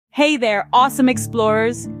Hey there, awesome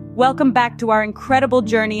explorers! Welcome back to our incredible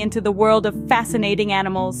journey into the world of fascinating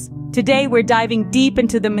animals. Today we're diving deep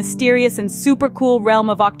into the mysterious and super cool realm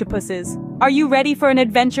of octopuses. Are you ready for an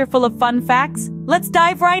adventure full of fun facts? Let's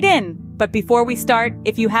dive right in! But before we start,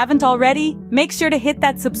 if you haven't already, make sure to hit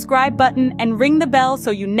that subscribe button and ring the bell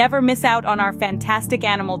so you never miss out on our fantastic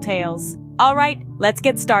animal tales. Alright, let's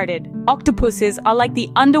get started. Octopuses are like the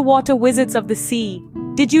underwater wizards of the sea.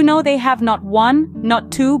 Did you know they have not one,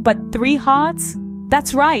 not two, but 3 hearts?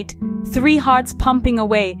 That's right, 3 hearts pumping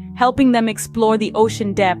away, helping them explore the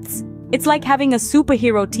ocean depths. It's like having a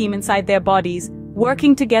superhero team inside their bodies,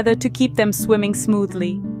 working together to keep them swimming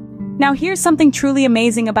smoothly. Now here's something truly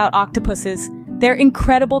amazing about octopuses: their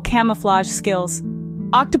incredible camouflage skills.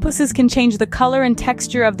 Octopuses can change the color and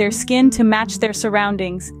texture of their skin to match their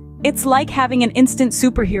surroundings. It's like having an instant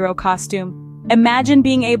superhero costume. Imagine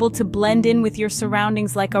being able to blend in with your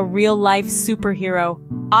surroundings like a real-life superhero.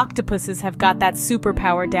 Octopuses have got that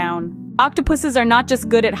superpower down. Octopuses are not just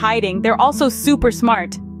good at hiding, they're also super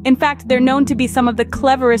smart. In fact, they're known to be some of the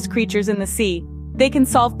cleverest creatures in the sea. They can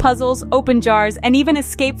solve puzzles, open jars, and even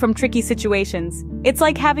escape from tricky situations. It's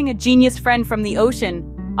like having a genius friend from the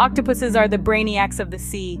ocean. Octopuses are the brainiacs of the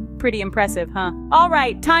sea. Pretty impressive, huh?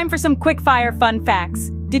 Alright, time for some quick-fire fun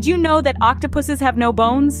facts. Did you know that octopuses have no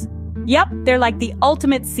bones? Yep, they're like the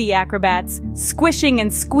ultimate sea acrobats, squishing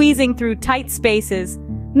and squeezing through tight spaces.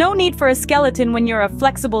 No need for a skeleton when you're a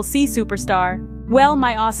flexible sea superstar. Well,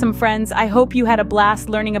 my awesome friends, I hope you had a blast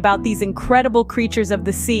learning about these incredible creatures of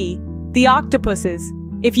the sea, the octopuses.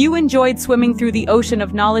 If you enjoyed swimming through the ocean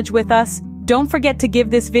of knowledge with us, don't forget to give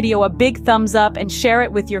this video a big thumbs up and share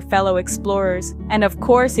it with your fellow explorers. And of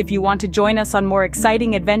course, if you want to join us on more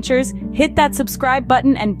exciting adventures, hit that subscribe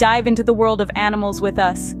button and dive into the world of animals with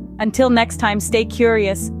us. Until next time, stay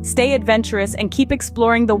curious, stay adventurous, and keep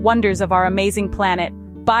exploring the wonders of our amazing planet.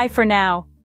 Bye for now.